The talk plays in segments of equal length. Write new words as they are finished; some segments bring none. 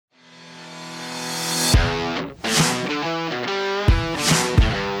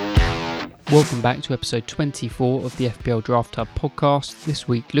Welcome back to episode 24 of the FPL Draft Hub podcast, this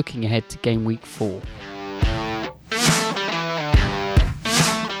week looking ahead to game week 4.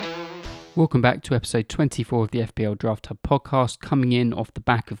 Welcome back to episode 24 of the FPL Draft Hub podcast, coming in off the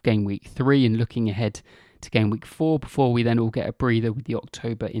back of game week 3 and looking ahead to game week 4 before we then all get a breather with the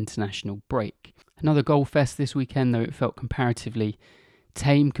October international break. Another goal fest this weekend, though it felt comparatively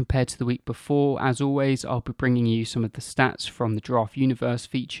tame compared to the week before. As always, I'll be bringing you some of the stats from the Draft Universe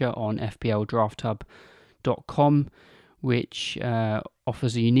feature on fpldrafthub.com, which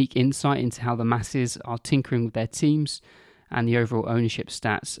offers a unique insight into how the masses are tinkering with their teams, and the overall ownership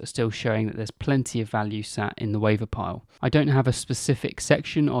stats are still showing that there's plenty of value sat in the waiver pile. I don't have a specific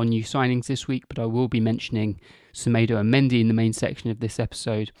section on new signings this week, but I will be mentioning Semedo and Mendy in the main section of this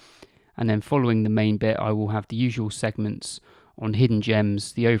episode, and then following the main bit I will have the usual segments on hidden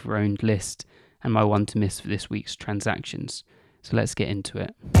gems, the over-owned list, and my one to miss for this week's transactions. So let's get into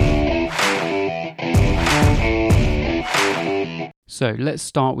it. So let's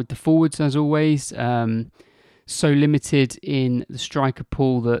start with the forwards as always. So limited in the striker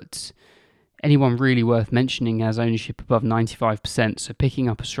pool that anyone really worth mentioning has ownership above 95%. So picking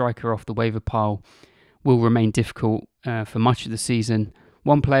up a striker off the waiver pile will remain difficult for much of the season.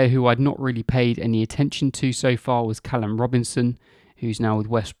 One player who I'd not really paid any attention to so far was Callum Robinson, who's now with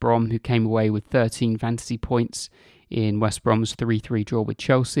West Brom, who came away with 13 fantasy points in West Brom's 3-3 draw with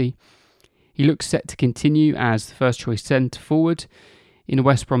Chelsea. He looks set to continue as the first choice centre forward in a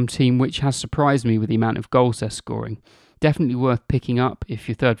West Brom team which has surprised me with the amount of goals they're scoring. Definitely worth picking up if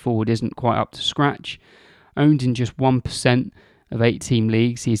your third forward isn't quite up to scratch. Owned in just 1% of 8-team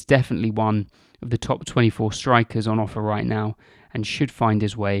leagues, he's definitely one of the top 24 strikers on offer right now, and should find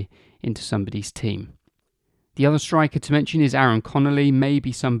his way into somebody's team. The other striker to mention is Aaron Connolly,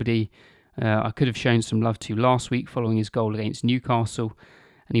 maybe somebody I could have shown some love to last week following his goal against Newcastle,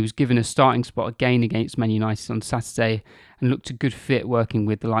 and he was given a starting spot again against Man United on Saturday and looked a good fit working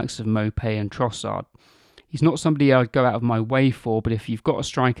with the likes of Maupay and Trossard. He's not somebody I'd go out of my way for, but if you've got a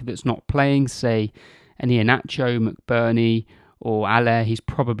striker that's not playing, say an Iheanacho, McBurney or Haller, he's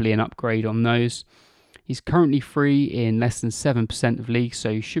probably an upgrade on those. He's currently free in less than 7% of leagues,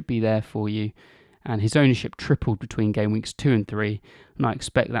 so he should be there for you. And his ownership tripled between game weeks 2 and 3, and I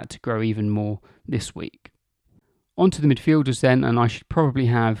expect that to grow even more this week. On to the midfielders then, and I should probably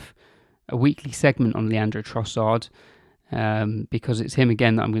have a weekly segment on Leandro Trossard, because it's him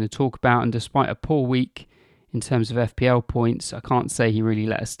again that I'm going to talk about, and despite a poor week in terms of FPL points, I can't say he really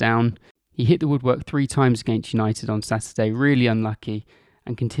let us down. He hit the woodwork 3 times against United on Saturday, really unlucky,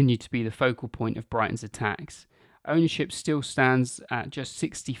 and continued to be the focal point of Brighton's attacks. Ownership still stands at just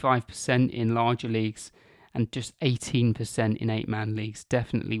 65% in larger leagues and just 18% in 8-man leagues.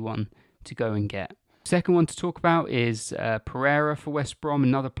 Definitely one to go and get. Second one to talk about is Pereira for West Brom,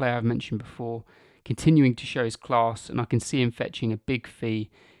 another player I've mentioned before, continuing to show his class, and I can see him fetching a big fee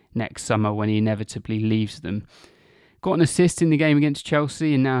next summer when he inevitably leaves them. Got an assist in the game against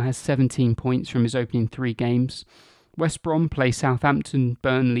Chelsea and now has 17 points from his opening 3 games. West Brom play Southampton,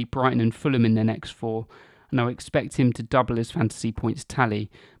 Burnley, Brighton and Fulham in their next 4, and I expect him to double his fantasy points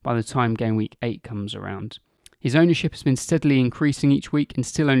tally by the time game week 8 comes around. His ownership has been steadily increasing each week and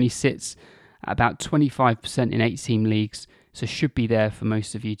still only sits at about 25% in 8-team leagues, so should be there for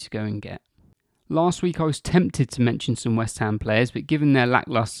most of you to go and get. Last week I was tempted to mention some West Ham players, but given their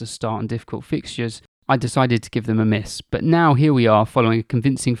lacklustre start and difficult fixtures, I decided to give them a miss. But now here we are following a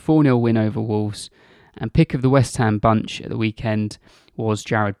convincing 4-0 win over Wolves, and pick of the West Ham bunch at the weekend was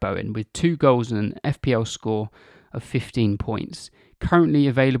Jarrod Bowen, with 2 goals and an FPL score of 15 points. Currently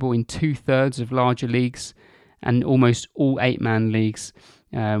available in 2/3 of larger leagues and almost all 8-man leagues,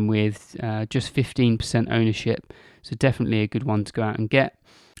 with just 15% ownership, so definitely a good one to go out and get.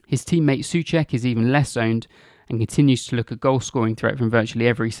 His teammate Souček is even less owned and continues to look a goal-scoring threat from virtually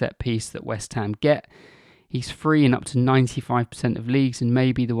every set piece that West Ham get. He's free in up to 95% of leagues and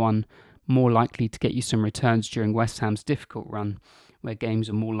may be the one more likely to get you some returns during West Ham's difficult run, where games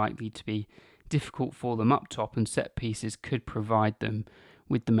are more likely to be difficult for them up top and set pieces could provide them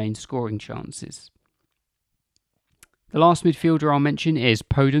with the main scoring chances. The last midfielder I'll mention is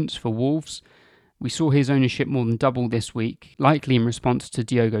Podence for Wolves. We saw his ownership more than double this week, likely in response to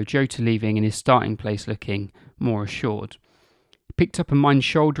Diogo Jota leaving and his starting place looking more assured. Picked up a minor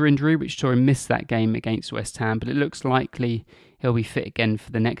shoulder injury which saw him miss that game against West Ham, but it looks likely he'll be fit again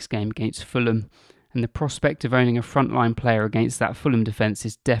for the next game against Fulham, and the prospect of owning a frontline player against that Fulham defence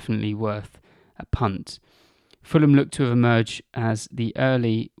is definitely worth a punt. Fulham look to have emerged as the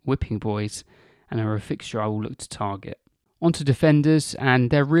early whipping boys and are a fixture I will look to target. On to defenders, and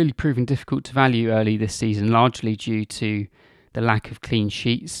they're really proving difficult to value early this season, largely due to the lack of clean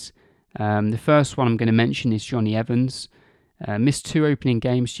sheets. The first one I'm going to mention is Jonny Evans. Missed 2 opening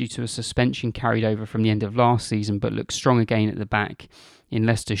games due to a suspension carried over from the end of last season, but looked strong again at the back in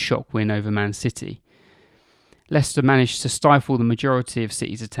Leicester's shock win over Man City. Leicester managed to stifle the majority of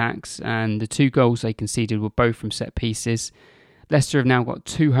City's attacks, and the 2 goals they conceded were both from set pieces. Leicester have now got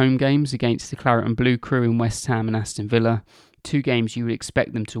 2 home games against the Claret and Blue crew in West Ham and Aston Villa, 2 games you would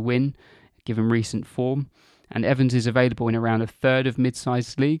expect them to win, given recent form, and Evans is available in around a third of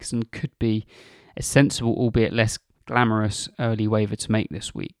mid-sized leagues and could be a sensible, albeit less glamorous, early waiver to make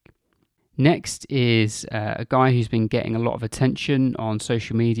this week. Next is a guy who's been getting a lot of attention on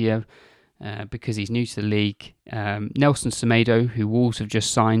social media because he's new to the league, Nelson Semedo, who Wolves have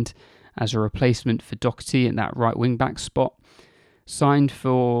just signed as a replacement for Doherty at that right wing-back spot. Signed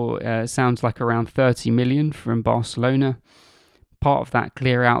for, sounds like around 30 million from Barcelona. Part of that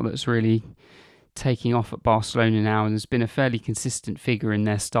clear out that's really taking off at Barcelona now, and has been a fairly consistent figure in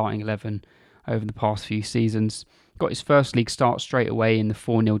their starting 11 over the past few seasons. Got his first league start straight away in the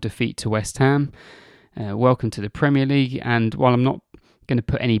 4-0 defeat to West Ham. Welcome to the Premier League, and while I'm not going to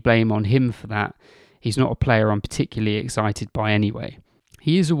put any blame on him for that, he's not a player I'm particularly excited by anyway.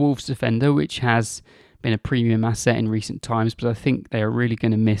 He is a Wolves defender, which has been a premium asset in recent times, but I think they are really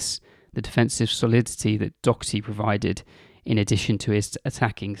going to miss the defensive solidity that Doherty provided in addition to his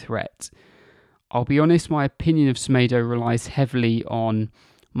attacking threat. I'll be honest, my opinion of Semedo relies heavily on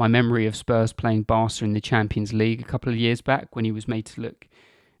my memory of Spurs playing Barca in the Champions League a couple of years back when he was made to look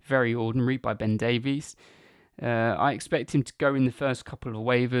very ordinary by Ben Davies. I expect him to go in the first couple of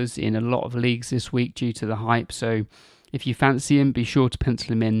waivers in a lot of leagues this week due to the hype, so if you fancy him, be sure to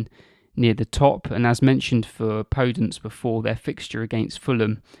pencil him in near the top. And as mentioned for Podence before, their fixture against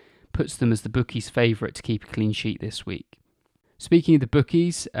Fulham puts them as the bookies' favourite to keep a clean sheet this week. Speaking of the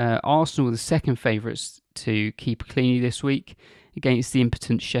bookies, Arsenal are the second favourites to keep a cleanie this week against the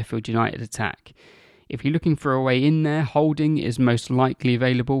impotent Sheffield United attack. If you're looking for a way in there, Holding is most likely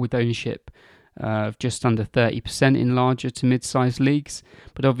available with ownership of just under 30% in larger to mid-sized leagues.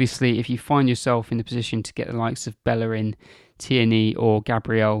 But obviously, if you find yourself in the position to get the likes of Bellerin, Tierney or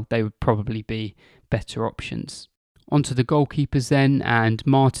Gabriel, they would probably be better options. On to the goalkeepers then, and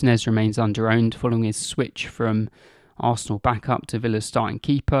Martinez remains under-owned following his switch from Arsenal backup to Villa's starting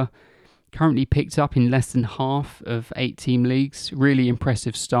keeper. Currently picked up in less than half of 8-team leagues. Really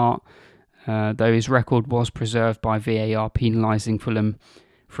impressive start, though his record was preserved by VAR penalising Fulham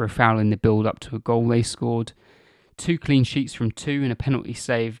for a foul in the build-up to a goal they scored. 2 clean sheets from 2 and a penalty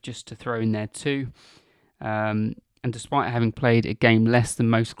save just to throw in there too. And despite having played a game less than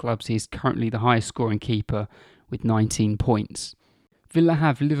most clubs, he is currently the highest scoring keeper with 19 points. Villa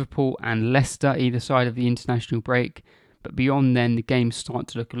have Liverpool and Leicester either side of the international break, but beyond then the games start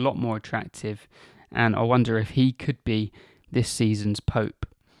to look a lot more attractive, and I wonder if he could be this season's Pope.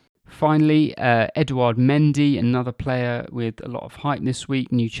 Finally, Edouard Mendy, another player with a lot of hype this week,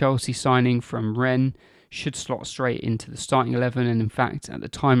 new Chelsea signing from Rennes, should slot straight into the starting 11, and in fact at the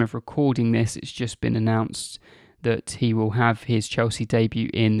time of recording this it's just been announced that he will have his Chelsea debut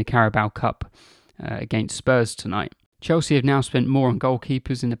in the Carabao Cup against Spurs tonight. Chelsea have now spent more on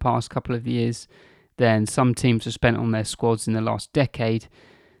goalkeepers in the past couple of years than some teams have spent on their squads in the last decade.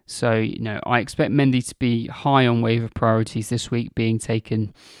 So, I expect Mendy to be high on waiver priorities this week, being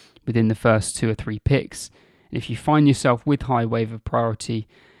taken within the first 2 or 3 picks. And if you find yourself with high waiver priority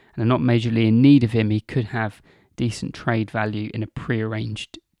and are not majorly in need of him, he could have decent trade value in a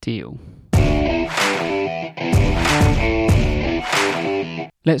pre-arranged deal.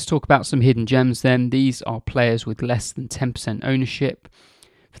 Let's talk about some hidden gems then. These are players with less than 10% ownership.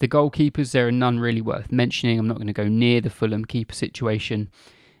 For the goalkeepers, there are none really worth mentioning. I'm not going to go near the Fulham keeper situation,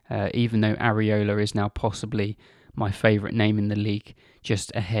 even though Areola is now possibly my favourite name in the league,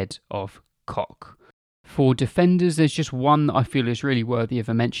 just ahead of Koch. For defenders, there's just one that I feel is really worthy of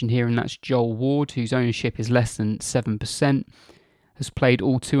a mention here, and that's Joel Ward, whose ownership is less than 7%, has played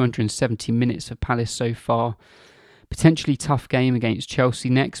all 270 minutes for Palace so far. Potentially tough game against Chelsea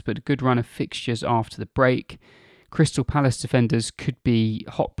next, but a good run of fixtures after the break. Crystal Palace defenders could be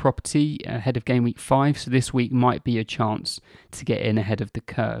hot property ahead of game week 5, so this week might be a chance to get in ahead of the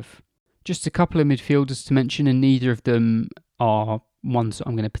curve. Just a couple of midfielders to mention, and neither of them are ones that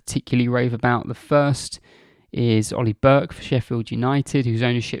I'm going to particularly rave about. The first is Ollie Burke for Sheffield United, whose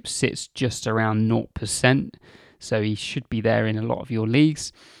ownership sits just around 0%, so he should be there in a lot of your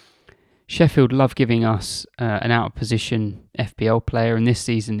leagues. Sheffield love giving us an out-of-position FPL player, and this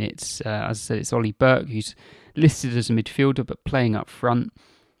season it's, as I said, it's Ollie Burke, who's listed as a midfielder but playing up front.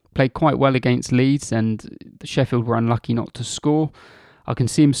 Played quite well against Leeds, and Sheffield were unlucky not to score. I can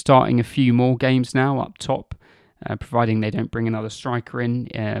see him starting a few more games now up top, providing they don't bring another striker in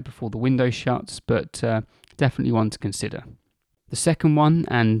before the window shuts, but definitely one to consider. The second one,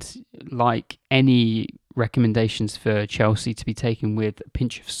 and like any recommendations for Chelsea to be taken with a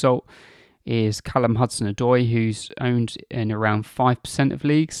pinch of salt, is Callum Hudson-Odoi, who's owned in around 5% of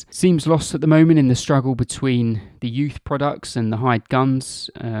leagues. Seems lost at the moment in the struggle between the youth products and the hired guns.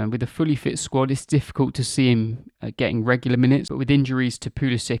 With a fully fit squad, it's difficult to see him getting regular minutes, but with injuries to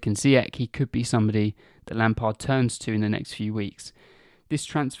Pulisic and Ziyech, he could be somebody that Lampard turns to in the next few weeks. This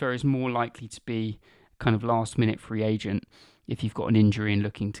transfer is more likely to be a kind of last-minute free agent if you've got an injury and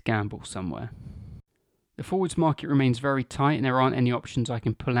looking to gamble somewhere. The forwards market remains very tight and there aren't any options I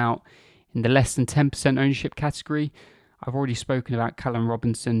can pull out in the less than 10% ownership category. I've already spoken about Callum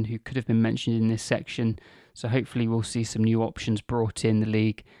Robinson, who could have been mentioned in this section, so hopefully we'll see some new options brought in the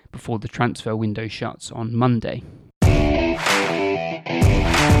league before the transfer window shuts on Monday.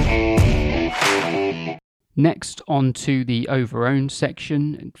 Next, on to the over-owned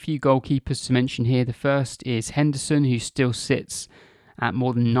section. A few goalkeepers to mention here. The first is Henderson, who still sits at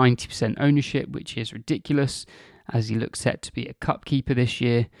more than 90% ownership, which is ridiculous, as he looks set to be a cup keeper this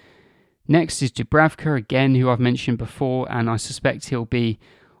year. Next is Dubravka, again, who I've mentioned before, and I suspect he'll be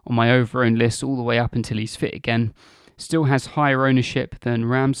on my over-owned list all the way up until he's fit again. Still has higher ownership than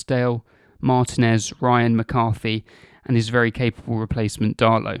Ramsdale, Martinez, Ryan, McCarthy, and his very capable replacement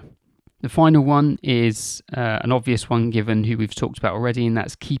Darlow. The final one is an obvious one given who we've talked about already, and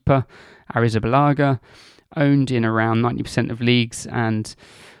that's keeper Arrizabalaga, owned in around 90% of leagues, and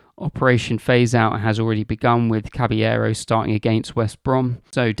Operation Phase Out has already begun with Caballero starting against West Brom,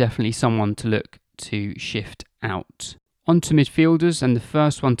 so definitely someone to look to shift out. On to midfielders, and the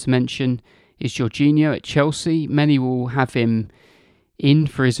first one to mention is Jorginho at Chelsea. Many will have him in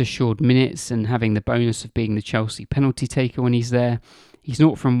for his assured minutes and having the bonus of being the Chelsea penalty taker when he's there. He's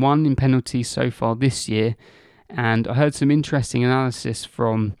 0 from 1 in penalties so far this year, and I heard some interesting analysis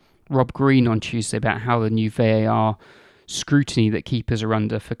from Rob Green on Tuesday about how the new VAR scrutiny that keepers are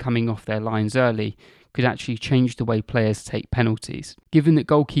under for coming off their lines early could actually change the way players take penalties. Given that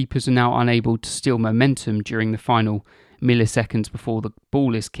goalkeepers are now unable to steal momentum during the final milliseconds before the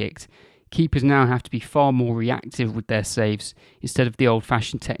ball is kicked, keepers now have to be far more reactive with their saves instead of the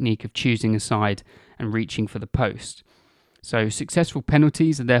old-fashioned technique of choosing a side and reaching for the post. So successful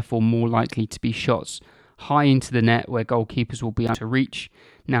penalties are therefore more likely to be shots high into the net where goalkeepers will be able to reach.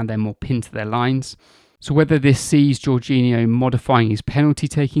 Now they're more pinned to their lines. So whether this sees Jorginho modifying his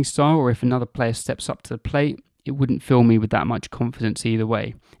penalty-taking style or if another player steps up to the plate, it wouldn't fill me with that much confidence either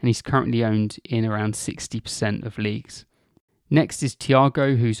way. And he's currently owned in around 60% of leagues. Next is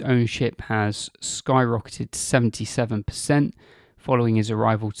Thiago, whose ownership has skyrocketed to 77% following his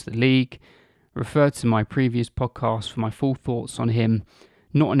arrival to the league. Refer to my previous podcast for my full thoughts on him.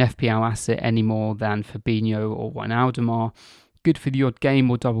 Not an FPL asset any more than Fabinho or Wijnaldum. Good for the odd game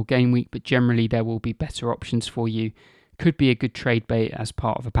or double game week, but generally there will be better options for you. Could be a good trade bait as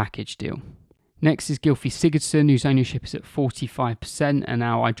part of a package deal. Next is Gylfi Sigurdsson, whose ownership is at 45%, and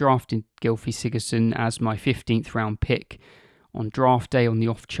now I drafted Gylfi Sigurdsson as my 15th round pick on draft day on the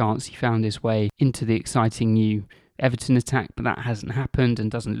off chance he found his way into the exciting new Everton attack, but that hasn't happened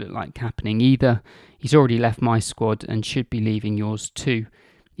and doesn't look like happening either. He's already left my squad and should be leaving yours too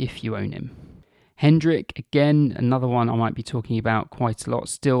if you own him. Hendrick, again, another one I might be talking about quite a lot.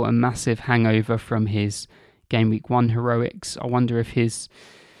 Still a massive hangover from his Game Week 1 heroics. I wonder if his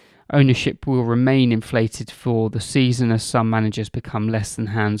ownership will remain inflated for the season as some managers become less than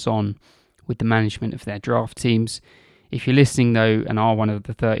hands-on with the management of their draft teams. If you're listening though and are one of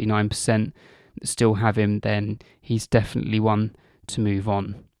the 39% that still have him, then he's definitely one to move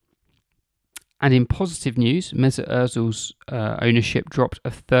on. And in positive news, Mesut Ozil's ownership dropped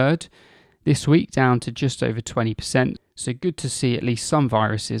a third this week, down to just over 20%. So good to see at least some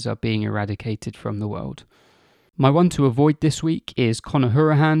viruses are being eradicated from the world. My one to avoid this week is Conor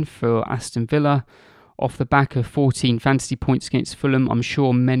Hourihane for Aston Villa. Off the back of 14 fantasy points against Fulham, I'm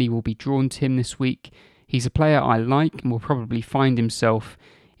sure many will be drawn to him this week. He's a player I like and will probably find himself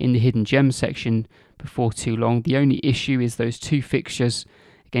in the hidden gems section before too long. The only issue is those two fixtures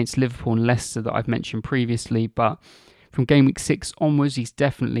against Liverpool and Leicester that I've mentioned previously, but from game week 6 onwards, he's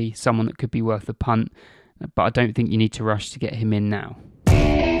definitely someone that could be worth a punt, but I don't think you need to rush to get him in now.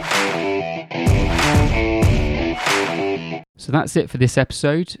 So that's it for this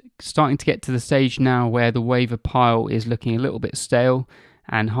episode. Starting to get to the stage now where the waiver pile is looking a little bit stale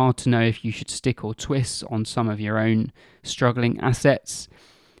and hard to know if you should stick or twist on some of your own struggling assets.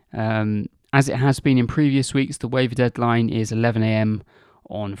 As it has been in previous weeks, the waiver deadline is 11 a.m.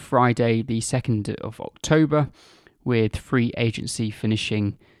 on Friday, the 2nd of October. With free agency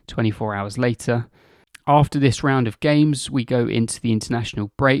finishing 24 hours later. After this round of games, we go into the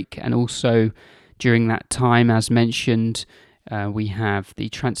international break, and also during that time, as mentioned, we have the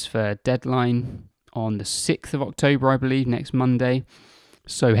transfer deadline on the 6th of October, I believe, next Monday.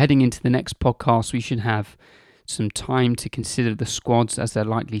 So heading into the next podcast, we should have some time to consider the squads as they're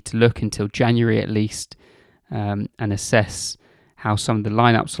likely to look until January at least, and assess how some of the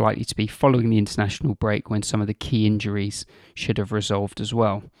lineups are likely to be following the international break when some of the key injuries should have resolved as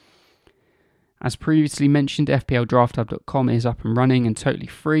well. As previously mentioned, FPLDraftHub.com is up and running and totally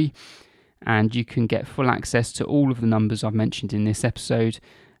free, and you can get full access to all of the numbers I've mentioned in this episode,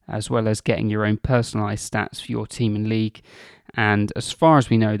 as well as getting your own personalised stats for your team and league. And as far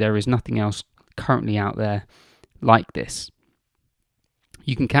as we know, there is nothing else currently out there like this.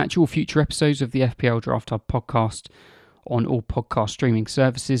 You can catch all future episodes of the FPL Draft Hub podcast on all podcast streaming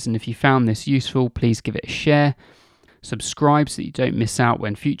services, and if you found this useful, please give it a share, subscribe so that you don't miss out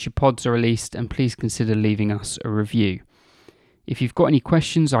when future pods are released, and please consider leaving us a review. If you've got any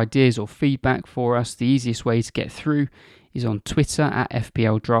questions, ideas or feedback for us, the easiest way to get through is on Twitter at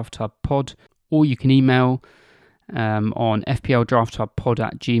FPL Draft Hub Pod, or you can email on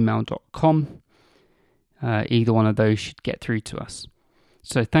fpldrafthubpod@gmail.com. Either one of those should get through to us.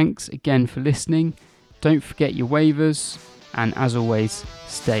 So thanks again for listening. Don't forget your waivers, and as always,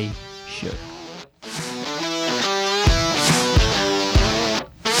 stay shook.